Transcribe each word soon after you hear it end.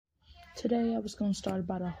Today I was going to start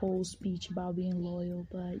about a whole speech about being loyal,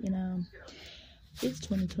 but it's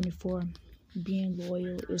 2024. Being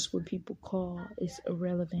loyal is what people call is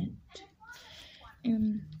irrelevant.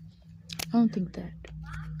 And I don't think that.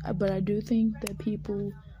 But I do think that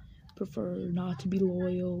people prefer not to be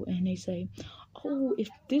loyal, and they say, oh, if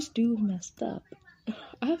this dude messed up,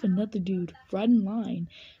 I have another dude right in line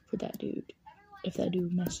for that dude if that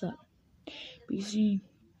dude messed up. But you see,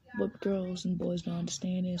 what girls and boys don't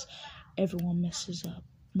understand is everyone messes up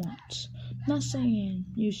once. I'm not saying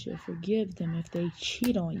you should forgive them if they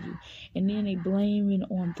cheat on you and then they blame it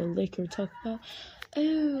on the liquor. Talk about,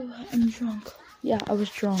 oh, I'm drunk. Yeah, I was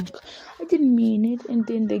drunk. I didn't mean it. And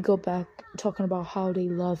then they go back talking about how they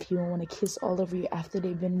love you and want to kiss all over you after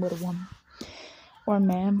they've been with a woman or a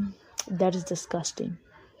man. That is disgusting.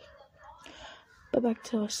 But back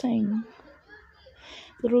to what I was saying.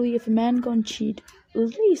 Literally, if a man gonna cheat, at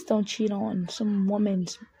least don't cheat on some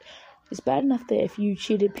woman's. It's bad enough that if you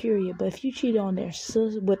cheated, period. But if you cheated on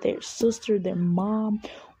with their sister, their mom,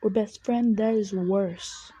 or best friend, that is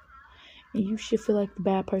worse. And you should feel like the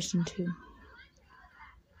bad person too.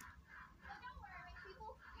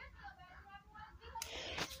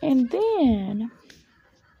 And then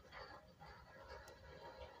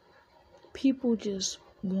people just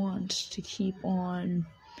want to keep on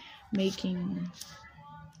making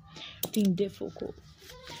things difficult.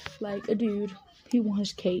 Like a dude, he wants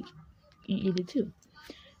his cake and eat it too.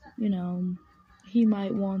 He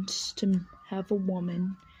might want to have a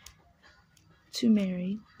woman to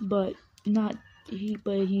marry, but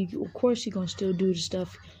of course he gonna still do the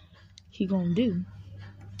stuff he gonna do.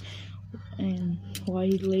 And why,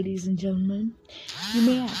 ladies and gentlemen, you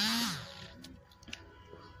may ask.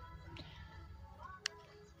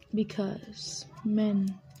 Because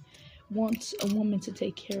men wants a woman to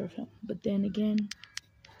take care of him, but then again,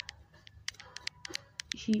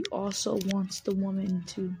 he also wants the woman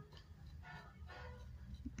to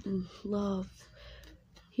love.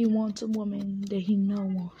 He wants a woman that he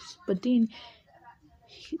knows, but then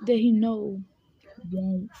that he know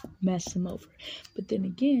won't mess him over. But then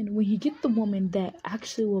again, when he get the woman that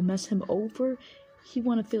actually will mess him over, he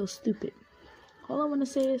want to feel stupid. All I want to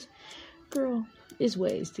say is, girl, there's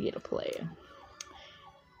ways to get a player.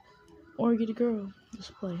 Or get a girl,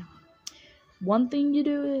 just play. One thing you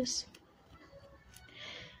do is,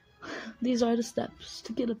 these are the steps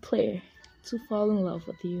to get a player to fall in love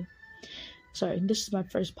with you. Sorry, this is my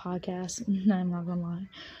first podcast, and I'm not gonna lie.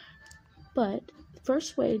 But the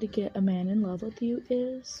first way to get a man in love with you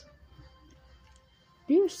is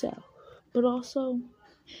be yourself. But also,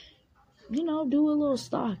 do a little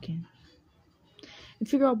stalking. And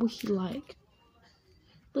figure out what he like.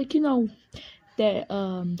 Like, that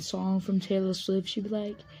song from Taylor Swift, she'd be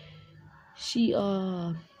like, she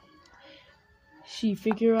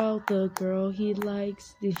figure out the girl he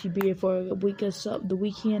likes, then she be here for a week or something, the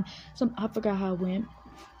weekend, I forgot how it went,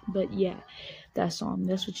 but yeah, that song,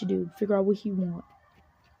 that's what you do, figure out what he want,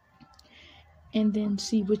 and then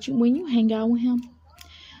see when you hang out with him.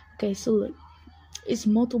 Okay, so look, it's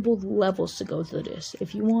multiple levels to go through this.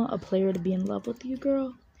 If you want a player to be in love with you,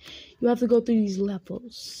 girl, you have to go through these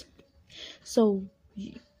levels. So,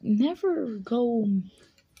 never go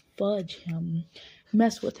fudge him,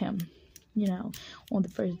 mess with him, on the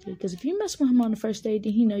first day. Because if you mess with him on the first day,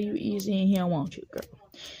 then he know you easy and he don't want you, girl.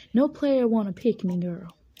 No player want to pick me,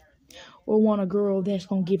 girl. Or want a girl that's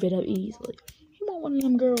going to give it up easily. He want one of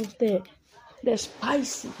them girls that's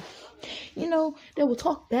spicy. That will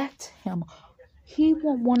talk back to him. He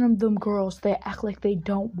want one of them girls that act like they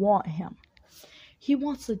don't want him. He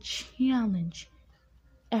wants a challenge.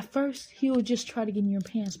 At first, he'll just try to get in your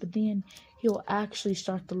pants, but then he'll actually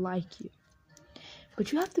start to like you.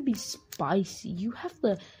 But you have to be spicy. You have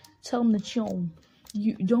to tell him that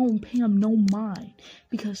you don't pay him no mind.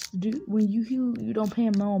 Because when you don't pay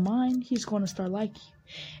him no mind, he's going to start liking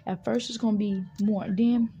you. At first, it's going to be more.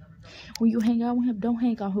 Then, when you hang out with him, don't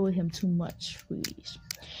hang out with him too much, please.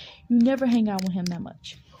 You never hang out with him that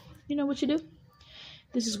much. You know what you do?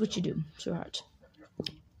 This is what you do, sweetheart.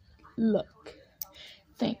 Look.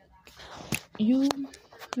 Think. You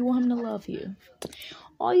want him to love you.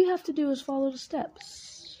 All you have to do is follow the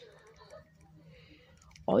steps.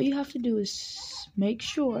 All you have to do is make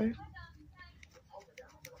sure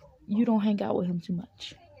you don't hang out with him too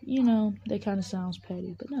much. That kind of sounds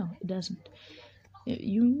petty, but no, it doesn't.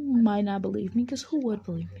 You might not believe me, because who would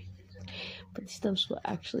believe me? But these steps will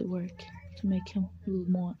actually work to make him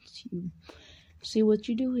want you. See, what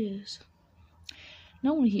you do is,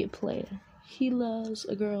 not only he a player, he loves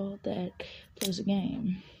a girl that plays a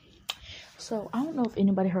game. So, I don't know if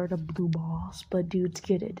anybody heard of blue balls, but dudes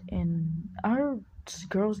get it. And our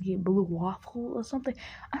girls get blue waffle or something.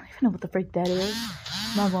 I don't even know what the freak that is.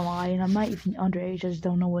 I'm not gonna lie, and I'm not even underage. I just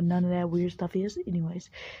don't know what none of that weird stuff is. Anyways,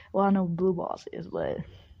 well, I know what blue balls is, but I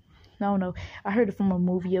don't know. I heard it from a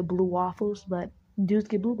movie of blue waffles, but dudes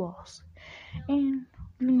get blue balls. And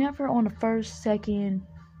you never on the first, second,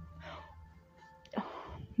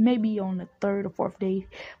 maybe on the third or fourth date.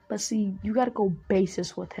 But see, you gotta go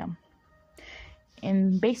basis with him.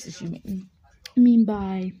 And basis, you mean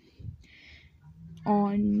by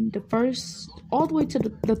on the first, all the way to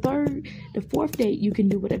the third, the fourth date, you can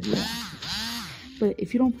do whatever you want. But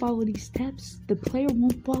if you don't follow these steps, the player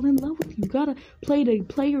won't fall in love with you. You gotta play the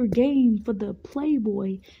player game for the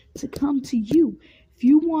playboy to come to you. If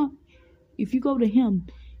you go to him,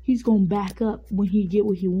 he's gonna back up when he get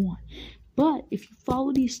what he want. But if you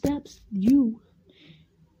follow these steps, you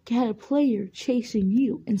got a player chasing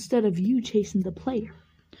you instead of you chasing the player.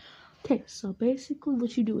 Okay, so basically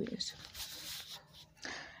what you do is,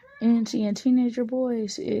 and seeing teenager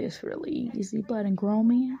boys is really easy, but in grown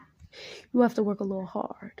men, you have to work a little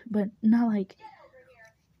hard, but not like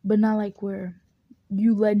where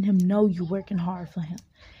you letting him know you working hard for him.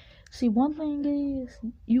 See, one thing is,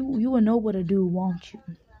 you will know what a dude wants you.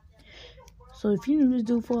 So if you knew this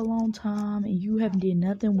dude for a long time and you haven't did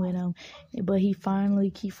nothing with him, but he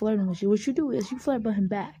finally keep flirting with you, what you do is you flirt with him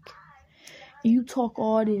back. And you talk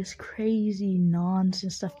all this crazy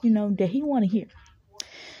nonsense stuff, that he want to hear.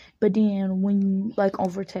 But then when you, like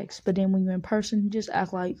over text, but then when you're in person, just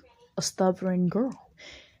act like a stubborn girl.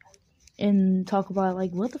 And talk about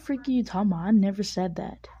like, what the freak are you talking about? I never said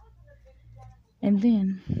that. And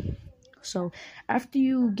then, so after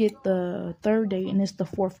you get the third date and it's the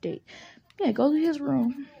fourth date, yeah, go to his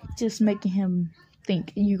room, just making him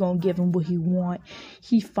think you're going to give him what he want.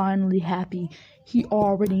 He finally happy. He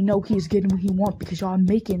already know he's getting what he want because y'all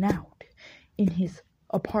making out in his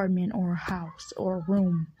apartment or house or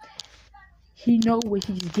room. He know what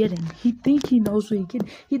he's getting. He think he knows what he's getting.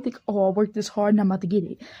 He think, oh, I worked this hard and I'm about to get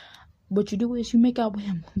it. What you do is you make out with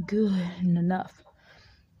him good and enough.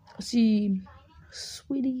 See,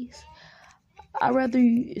 sweeties,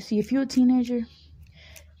 if you're a teenager,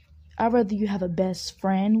 I'd rather you have a best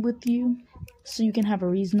friend with you so you can have a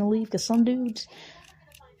reason to leave. Because some dudes,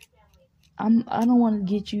 I don't want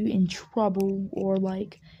to get you in trouble or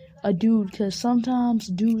like a dude. Because sometimes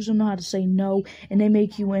dudes don't know how to say no and they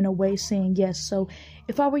make you in a way saying yes. So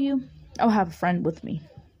if I were you, I would have a friend with me.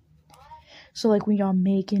 So like when y'all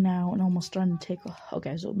making out and almost starting to take off.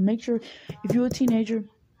 Okay, so make sure if you're a teenager,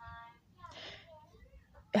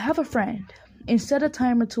 have a friend. And set a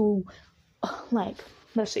timer to like,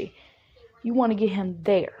 let's see. You want to get him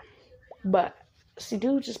there. But, see,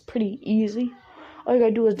 dudes is pretty easy. All you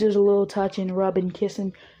gotta do is just a little touch and rub and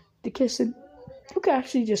kissing. The kissing, you can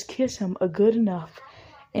actually just kiss him a good enough.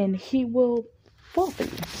 And he will fall for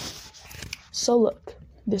you. So, look.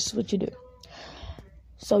 This is what you do.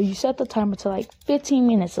 So, you set the timer to like 15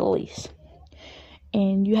 minutes at least.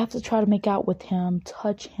 And you have to try to make out with him,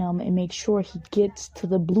 touch him, and make sure he gets to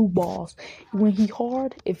the blue balls. When he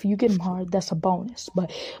hard, if you get him hard, that's a bonus. But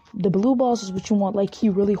the blue balls is what you want, like he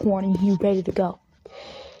really horny, he ready to go.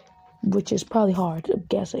 Which is probably hard, I'm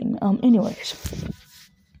guessing. Anyways.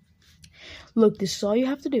 Look, this is all you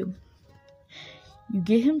have to do. You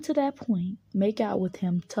get him to that point, make out with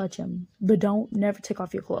him, touch him, but don't never take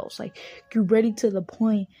off your clothes. Like, you're ready to the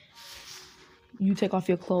point you take off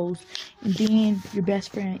your clothes, and then your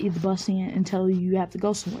best friend either busts in and tell you have to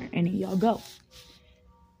go somewhere, and then y'all go.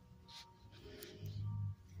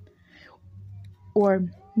 Or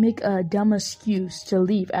make a dumb excuse to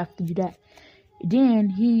leave after you die. Then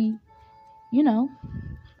he's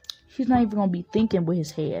not even going to be thinking with his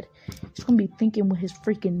head. He's going to be thinking with his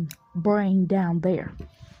freaking brain down there.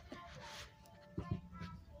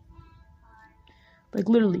 Like,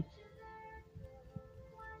 literally,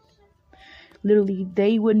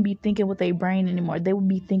 they wouldn't be thinking with their brain anymore. They would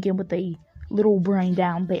be thinking with their little brain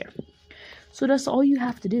down there. So that's all you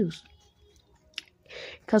have to do.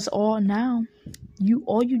 Because all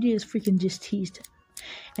you did is freaking just teased him.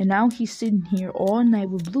 And now he's sitting here all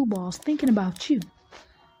night with blue balls thinking about you.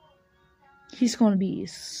 He's going to be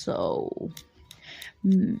so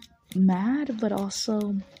mad, but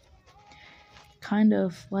also kind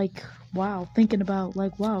of like, wow, thinking about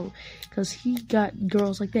like, wow, because he got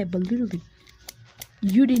girls like that, but literally,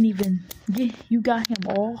 you didn't even you got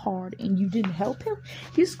him all hard and you didn't help him.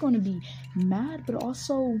 He's going to be mad, but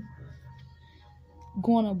also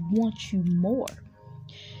going to want you more.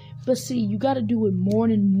 But see, you got to do it more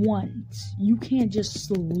than once. You can't just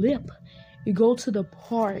slip. You go to the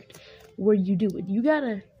part where you do it. You got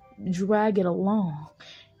to drag it along.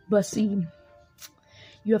 But see,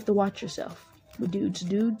 you have to watch yourself. with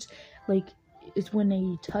dudes, like, it's when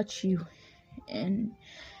they touch you and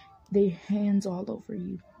their hands all over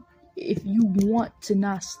you. If you want to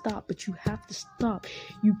not stop, but you have to stop.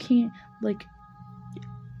 You can't, like,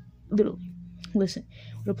 literally, listen,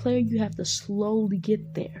 with a player, you have to slowly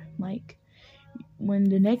get there. Like, when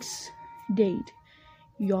the next date,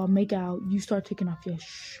 y'all make out, you start taking off your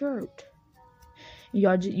shirt. And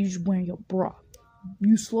you just wearing your bra.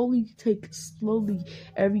 You slowly,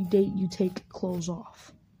 every date you take clothes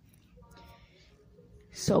off.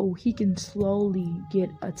 So he can slowly get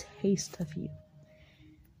a taste of you.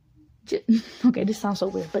 Okay, this sounds so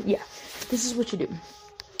weird, but yeah, this is what you do.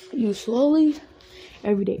 You slowly,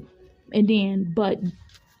 every day. And then, but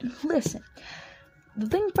listen,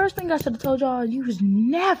 first thing I should have told y'all, you was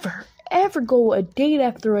never, ever go a date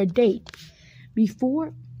after a date.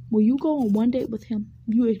 Before, when you go on one date with him,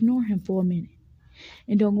 you ignore him for a minute.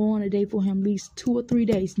 And don't go on a date for him at least 2 or 3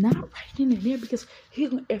 days. Not right in there, because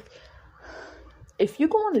if you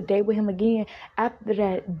go on a date with him again after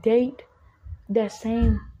that date, that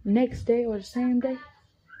same next day or the same day, you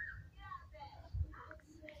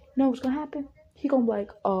know what's gonna happen? He gonna be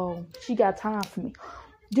like, oh, she got time for me.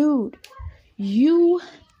 Dude, you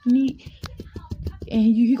need, and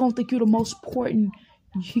he gonna think you're the most important,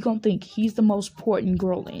 he gonna think he's the most important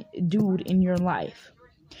dude in your life.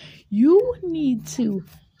 You need to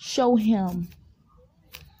show him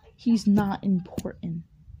he's not important.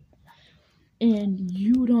 And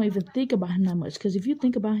you don't even think about him that much. Because if you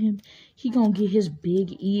think about him, he gonna get his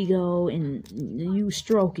big ego and you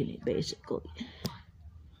stroking it, basically.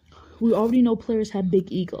 We already know players have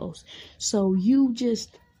big egos. So you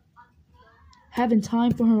just having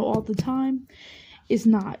time for her all the time is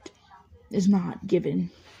not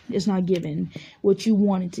given. It's not given what you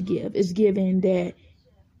wanted to give. It's given that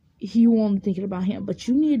you only thinking about him. But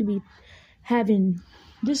you need to be having,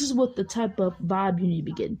 this is what the type of vibe you need to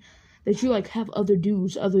be getting. That you like have other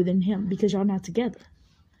dudes other than him because y'all not together.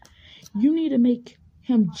 You need to make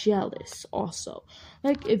him jealous also.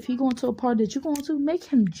 Like if he going to a party that you're going to, make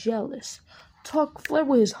him jealous. Flirt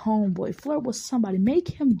with his homeboy, flirt with somebody, make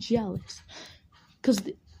him jealous. Cause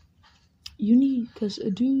a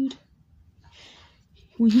dude,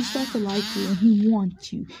 when he starts to like you and he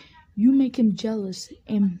wants you, you make him jealous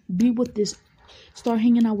and start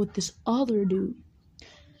hanging out with this other dude.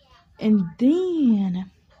 And then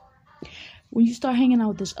when you start hanging out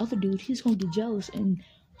with this other dude, he's going to get jealous. And,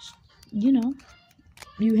 you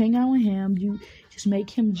hang out with him, you just make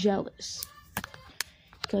him jealous.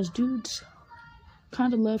 Because dudes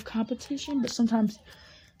kind of love competition. But sometimes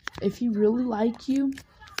if he really like you,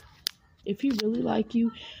 he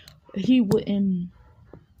wouldn't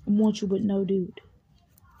want you with no dude.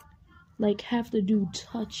 Like, have the dude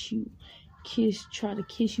touch you, try to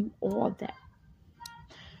kiss you, all that.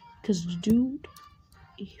 Because the dude,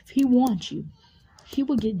 if he wants you, he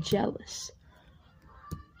will get jealous.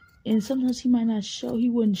 And sometimes he wouldn't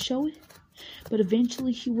show it, but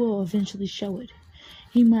eventually he will show it.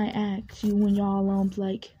 He might ask you when y'all alone,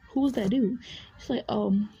 like, who was that dude? It's like,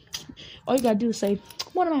 all you gotta do is say,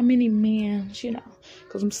 one of my many men,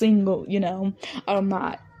 because I'm single,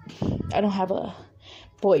 I don't have a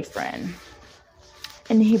boyfriend.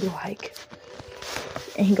 And then he be like,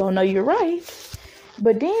 and he gonna know you're right,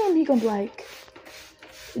 but then he gonna be like,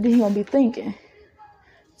 then he gonna be thinking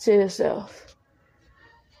to himself.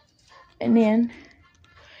 And then,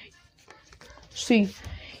 see,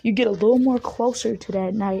 you get a little more closer to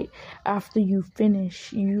that night after you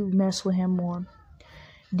finish, you mess with him more.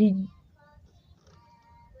 And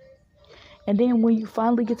then when you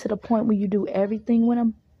finally get to the point where you do everything with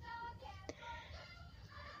him,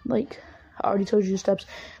 like, I already told you the steps,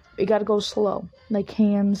 it gotta go slow. Like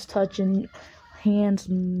hands touching,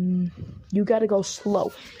 you gotta go slow.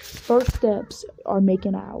 First steps are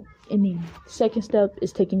making out. And then second step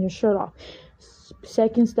is taking your shirt off.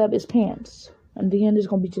 Second step is pants. And then it's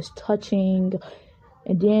gonna be just touching.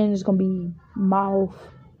 And then it's gonna be mouth.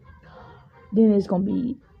 Then it's gonna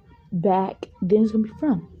be back. Then it's gonna be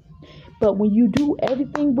front. But when you do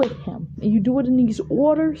everything with him, and you do it in these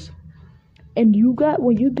orders, and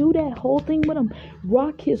when you do that whole thing with him,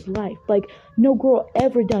 rock his life like no girl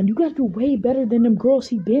ever done. You gotta do way better than them girls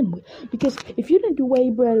he been with. Because if you didn't do way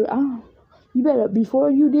better, you better,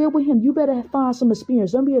 before you deal with him, you better find some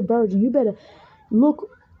experience. Don't be a virgin. You better look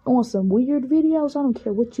on some weird videos. I don't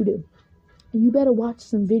care what you do. You better watch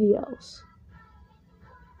some videos.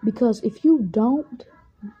 Because if you don't,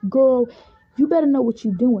 girl, you better know what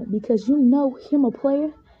you're doing. Because you know him a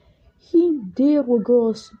player. He did with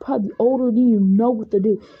girls probably older than you know what to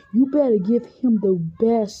do. You better give him the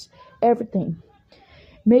best everything.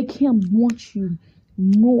 Make him want you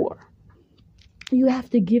more. You have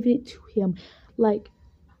to give it to him. Like,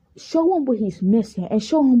 show him what he's missing and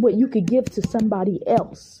show him what you could give to somebody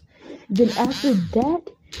else. Then after that,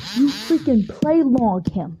 you freaking play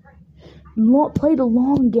him. Play the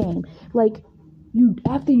long game. Like,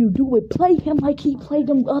 after you do it, play him like he played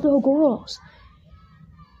them other girls.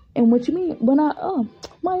 And what you mean when Maya,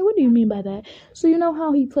 what do you mean by that? So you know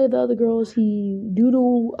how he played the other girls, he do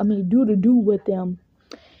with them,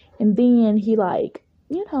 and then he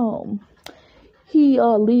he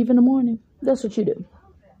leave in the morning. That's what you do.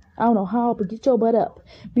 I don't know how, but get your butt up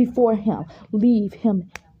before him. Leave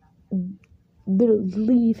him.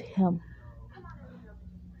 Leave him.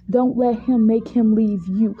 Don't let him make him leave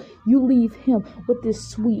you. You leave him with this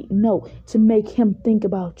sweet note to make him think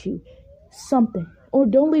about you. Something. Or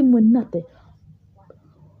don't leave him with nothing.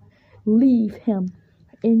 Leave him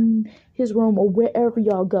in his room or wherever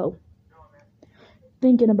y'all go,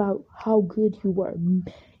 thinking about how good you were.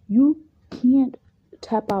 You can't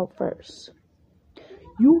tap out first.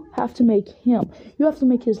 You have to make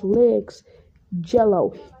his legs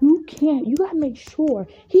jello. You gotta make sure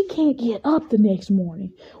he can't get up the next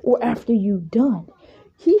morning or after you done.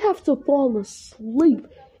 He has to fall asleep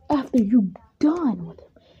after you done with him.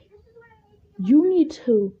 You need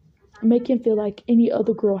to make him feel like any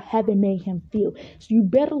other girl haven't made him feel. So you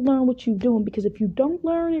better learn what you're doing, because if you don't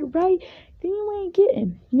learn it right, then you ain't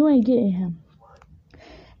getting him.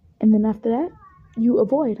 And then after that, you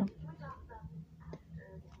avoid him.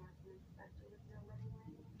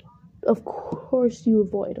 Of course you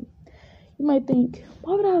avoid him. You might think,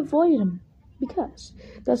 why would I avoid him? Because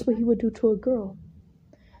that's what he would do to a girl.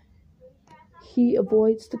 He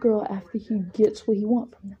avoids the girl after he gets what he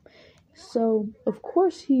wants from them. So, of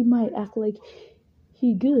course, he might act like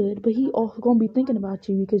he good, but he also gonna be thinking about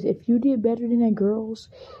you, because if you did better than that girls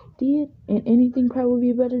did, and anything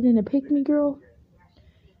probably be better than a pick-me girl,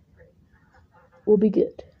 will be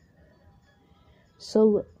good. So,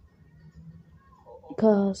 look,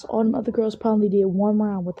 because all them other girls probably did one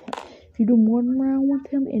round with him. If you do more than round with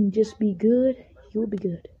him and just be good, you'll be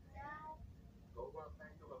good.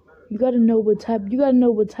 You gotta know what type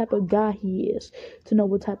of guy he is to know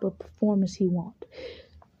what type of performance he wants.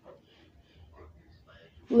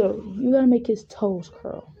 Look, you gotta make his toes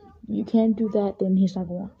curl. You can't do that, then he's not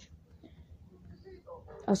gonna want you.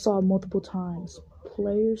 I saw it multiple times.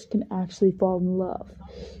 Players can actually fall in love.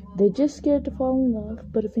 They're just scared to fall in love,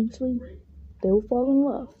 but eventually they will fall in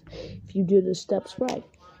love if you do the steps right.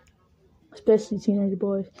 Especially teenage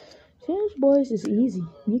boys. Teenage boys is easy.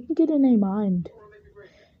 You can get in their mind.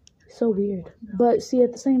 So weird. But see,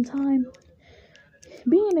 at the same time,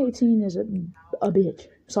 being 18 is a bitch.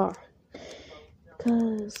 Sorry.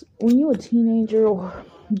 Because when you're a teenager or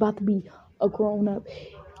about to be a grown-up,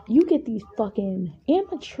 you get these fucking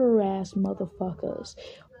amateur-ass motherfuckers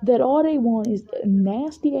that all they want is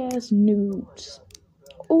nasty-ass nudes.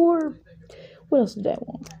 Or, what else do they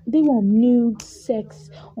want? They want nude sex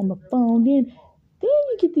on the phone. Then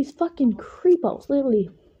you get these fucking creepos, literally.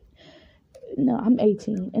 No, I'm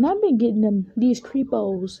 18, and I've been getting these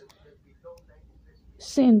creepos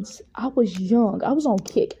since I was young. I was on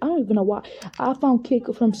Kick. I don't even know why. I found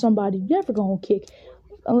Kick from somebody. Never go on Kick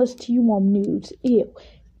unless you want nudes. Ew.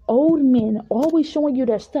 Old men always showing you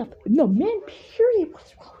their stuff. No, men, period.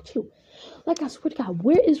 What's wrong with you? Like, I swear to God,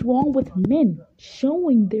 where is wrong with men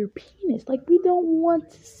showing their penis? Like, we don't want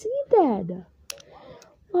to see that.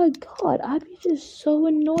 My God, I'd be just so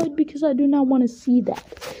annoyed because I do not want to see that.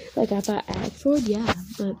 Like, if I asked for it, yeah,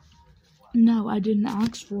 but no, I didn't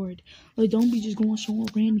ask for it. Like, don't be just going showing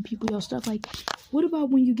random people your stuff. Like, what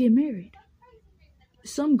about when you get married?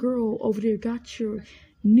 Some girl over there got your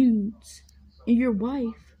nudes and your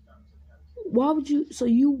wife. Why would you?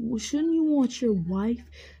 Shouldn't you want your wife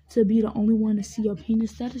to be the only one to see your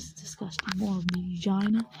penis? That is disgusting. Or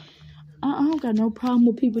vagina. I don't got no problem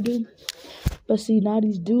with people do. But see, now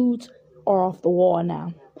these dudes are off the wall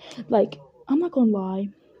now. Like, I'm not gonna lie.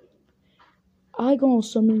 I go on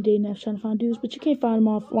so many dating apps trying to find dudes, but you can't find them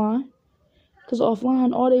offline. Because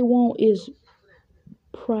offline, all they want is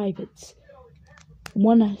privates.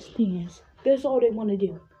 One night stands. That's all they want to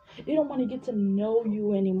do. They don't want to get to know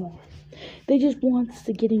you anymore. They just want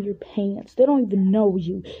to get in your pants. They don't even know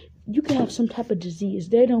you. You can have some type of disease.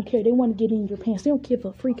 They don't care. They want to get in your pants. They don't give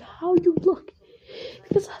a freak how you look.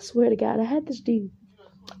 Because I swear to God, I had this dude.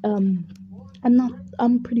 I'm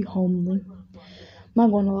pretty homely. I'm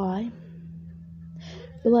not gonna lie.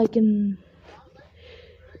 But like I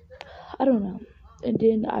don't know. And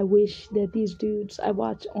then I wish that these dudes I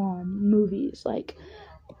watch on movies, like,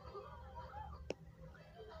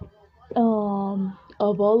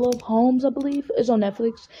 Enola Holmes, I believe, is on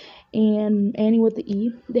Netflix, and Annie with the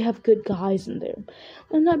E. They have good guys in there.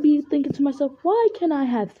 And I'd be thinking to myself, why can't I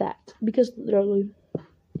have that? Because literally,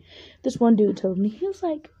 this one dude told me, he was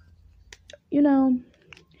like,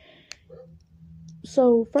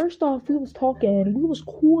 so first off, we was talking, we was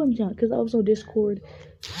cool and junk, because I was on Discord,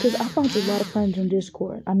 because I found a lot of friends on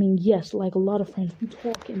Discord. I mean, yes, like a lot of friends, we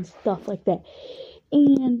talk and stuff like that.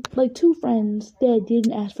 And like 2 friends that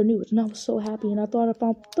didn't ask for nudes, and I was so happy, and I thought I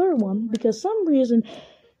found the 3rd one, because some reason,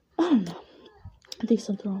 I don't know, I think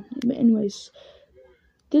something wrong. But anyways,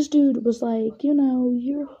 this dude was like,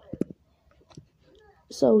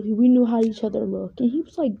 so we knew how each other looked, and he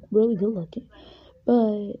was like really good looking.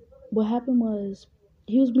 But what happened was,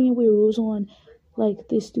 he was being weird. We was on like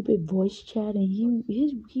this stupid voice chat, and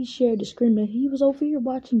he shared the screen, and he was over here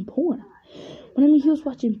watching porn. When I mean he was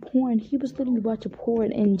watching porn, he was literally watching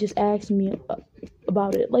porn and just asking me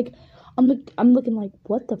about it. Like, I'm looking like,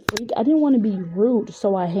 what the freak? I didn't want to be rude,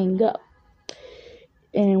 so I hang up.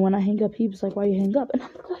 And when I hang up, he was like, why you hang up? And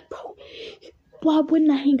I'm like, bro, why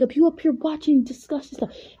wouldn't I hang up? You up here watching disgusting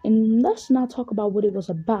stuff. And let's not talk about what it was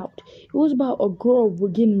about. It was about a girl we're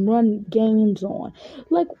getting run games on.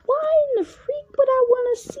 Like, why in the freak would I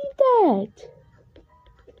want to see that?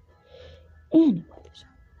 Anyways.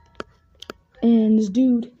 And this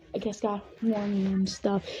dude, I guess, got horny and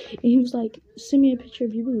stuff. And he was like, send me a picture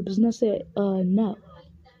of your boobs. And I said, no.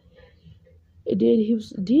 It did.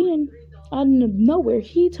 Then, out of nowhere,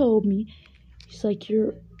 he told me, he's like,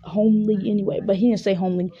 you're homely anyway. But he didn't say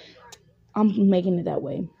homely. I'm making it that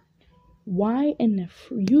way. Why in the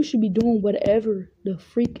you should be doing whatever the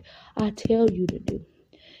freak I tell you to do.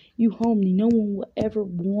 You homely. No one will ever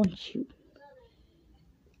want you.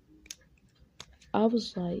 I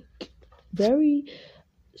was like, very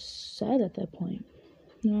sad at that point.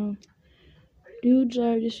 Dudes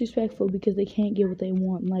are disrespectful because they can't get what they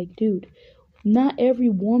want. Like, dude, not every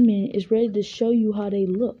woman is ready to show you how they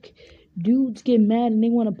look. Dudes get mad and they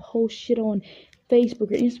want to post shit on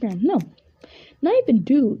Facebook or Instagram. No, not even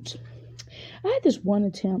dudes. I had this one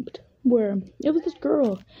attempt where it was this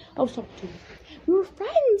girl I was talking to. We were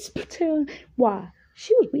friends, but why?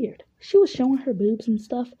 She was weird. She was showing her boobs and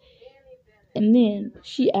stuff. And then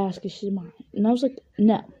she asked if she's mine. And I was like,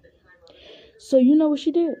 no. So you know what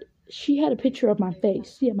she did? She had a picture of my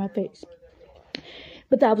face. Yeah, my face.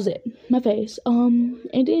 But that was it. My face. And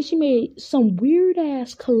then she made some weird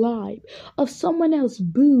ass collage of someone else's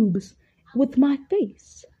boobs with my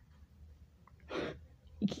face.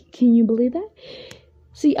 Can you believe that?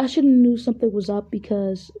 See, I should have knew something was up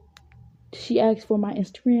because she asked for my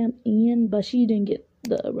Instagram but she didn't get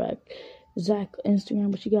the exact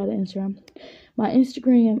Instagram, but she got an Instagram. My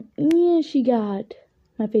Instagram, and she got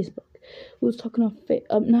my Facebook. We was talking on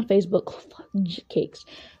not Facebook, cakes.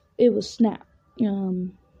 It was Snap.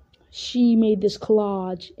 She made this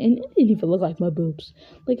collage, and it didn't even look like my boobs.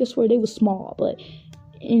 Like, I swear, they were small, but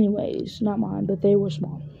anyways, not mine, but they were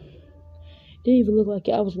small. It didn't even look like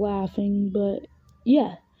it. I was laughing, but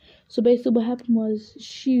yeah. So basically what happened was,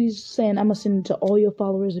 she's saying, I'm gonna send it to all your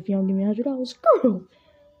followers if you don't give me $100. Girl,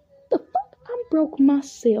 the fuck? I'm broke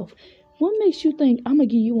myself. What makes you think I'm gonna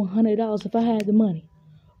give you $100 if I had the money?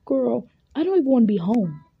 Girl, I don't even want to be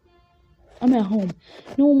home. I'm at home.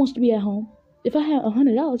 No one wants to be at home. If I had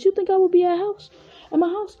 $100, you think I would be at my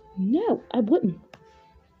house? No, I wouldn't.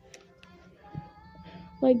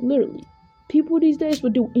 Like, literally, people these days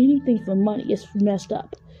would do anything for money. It's messed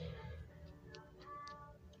up.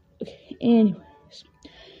 Okay, anyways,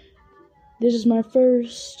 this is my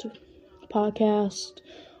first podcast.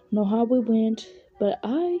 I don't know how we went, but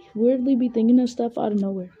I weirdly be thinking of stuff out of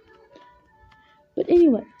nowhere. But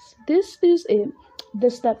anyways, this is it.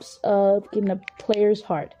 The steps of getting a player's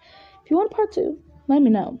heart. If you want part 2, let me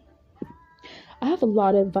know. I have a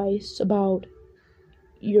lot of advice about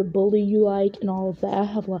your bully you like and all of that. I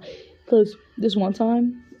have a lot. Because this one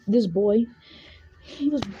time, this boy, he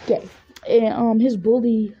was gay. And his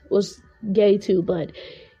bully was gay too, but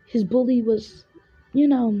his bully was,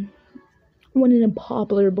 one of them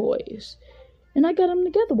popular boys. And I got him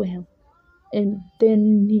together with him. And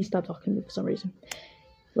then he stopped talking to me for some reason.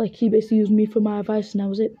 Like, he basically used me for my advice, and that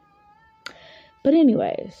was it. But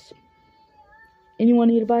anyways, anyone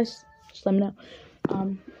need advice? Just let me know.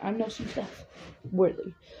 I know some stuff,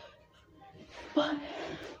 weirdly. But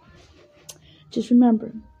just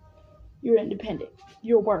remember, you're independent.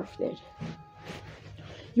 You're worth it.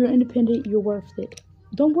 You're independent. You're worth it.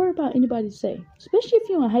 Don't worry about anybody say, especially if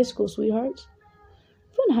you're in high school, sweethearts.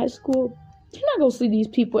 If you're in high school, you're not going to see these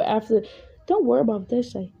people after. Don't worry about what they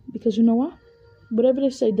say, because you know what? Whatever they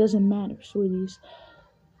say doesn't matter, sweeties.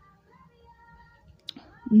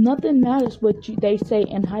 Nothing matters what they say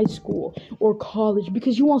in high school or college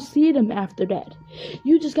because you won't see them after that.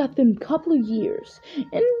 You just got them couple of years,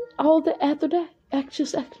 and all the after that,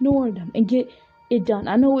 just ignore them and get it done.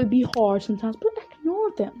 I know it'd be hard sometimes, but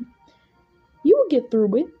ignore them. You will get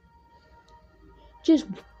through it. Just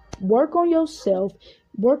work on yourself,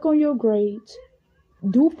 work on your grades,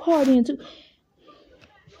 do partying too.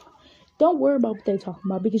 Don't worry about what they talking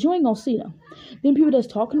about because you ain't gonna see them. Them people that's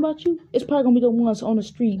talking about you, it's probably gonna be the ones on the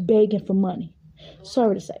street begging for money.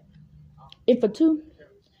 Sorry to say. And for two,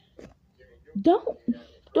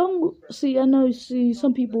 don't see. I know. See,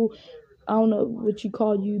 some people, I don't know what you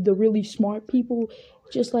call you, the really smart people,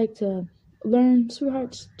 just like to learn.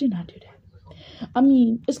 Sweethearts, do not do that. I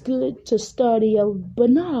mean, it's good to study,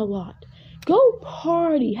 but not a lot. Go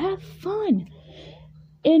party, have fun,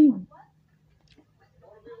 and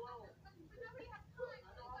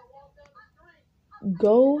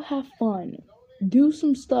go have fun. Do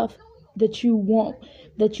some stuff that you want,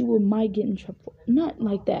 that you might get in trouble. Not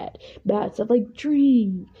like that. Bad stuff like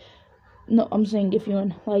drink. No, I'm saying if you're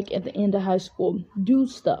in, like, at the end of high school, do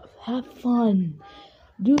stuff. Have fun.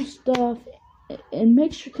 Do stuff. And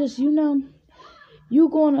make sure, because you're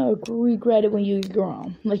going to regret it when you're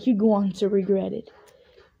grown. Like, you're going to regret it.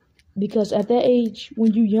 Because at that age,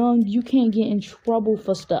 when you're young, you can't get in trouble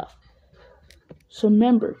for stuff. So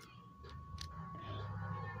remember,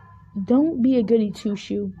 don't be a goody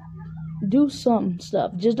two-shoe. Do some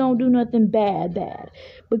stuff. Just don't do nothing bad.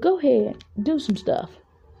 But go ahead, do some stuff.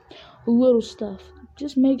 Little stuff.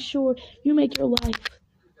 Just make sure you make your life,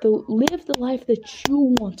 live the life that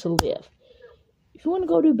you want to live. If you want to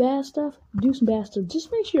go do bad stuff, do some bad stuff.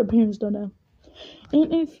 Just make sure your parents don't know.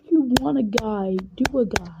 And if you want a guy, do a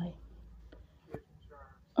guy.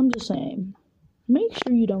 I'm just saying, make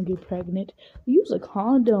sure you don't get pregnant. Use a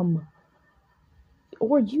condom.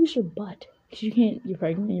 Or use your butt. Because you can't get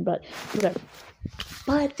pregnant in your butt. Whatever.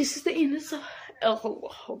 But this is the end of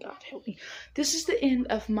oh God, help me. This is the end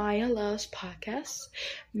of Maya Loves Podcast.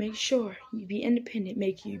 Make sure you be independent.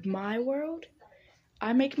 Make you my world.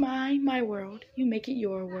 I make my world. You make it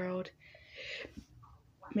your world.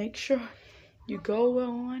 Make sure you go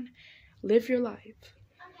on, live your life.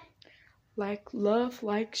 Like, love,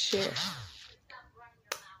 like, share.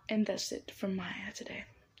 And that's it from Maya today.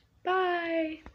 Bye.